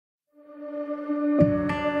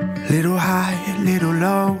Little high, little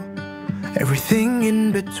low, everything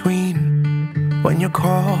in between. When you're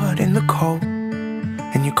caught in the cold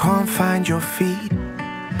and you can't find your feet,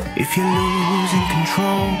 if you're losing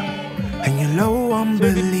control and you're low on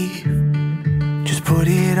belief, just put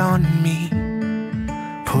it on me,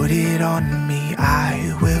 put it on me.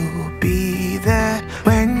 I will be there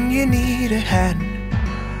when you need a hand.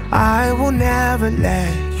 I will never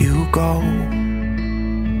let you go.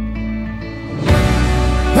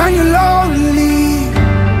 When you're lonely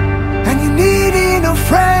and you're needing a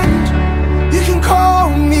friend, you can call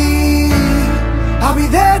me. I'll be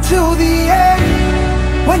there till the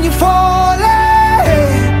end. When you're falling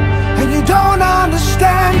and you don't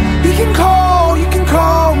understand, you can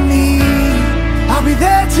call me. I'll be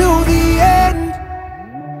there till the end.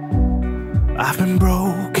 I've been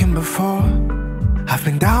broken before, I've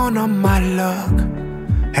been down on my luck,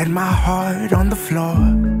 had my heart on the floor,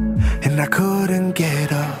 and I couldn't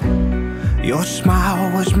get up. Your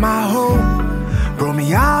smile was my hope, brought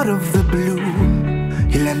me out of the blue.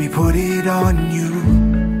 You let me put it on you,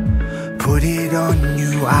 put it on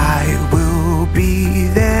you. I will be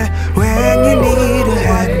there when you need a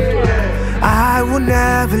hand. I will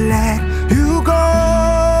never let you go.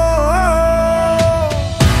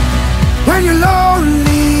 When you're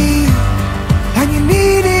lonely and you're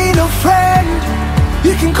needing a friend,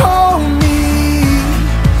 you can call me.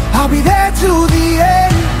 I'll be there till the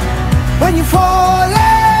end. When you're falling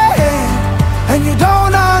and you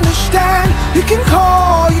don't understand, you can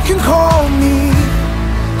call me.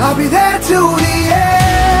 I'll be there till the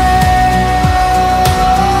end.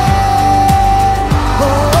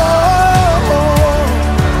 Oh,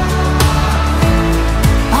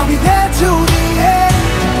 I'll be there till the end.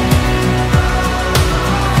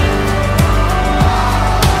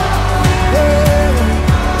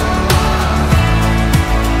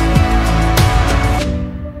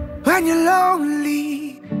 When you're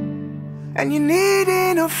lonely and you're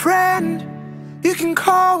needing a friend, you can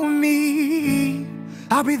call me.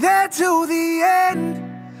 I'll be there till the end.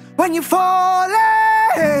 When you're falling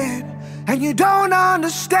and you don't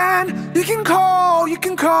understand, you can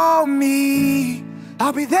call me.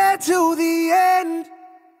 I'll be there till the end.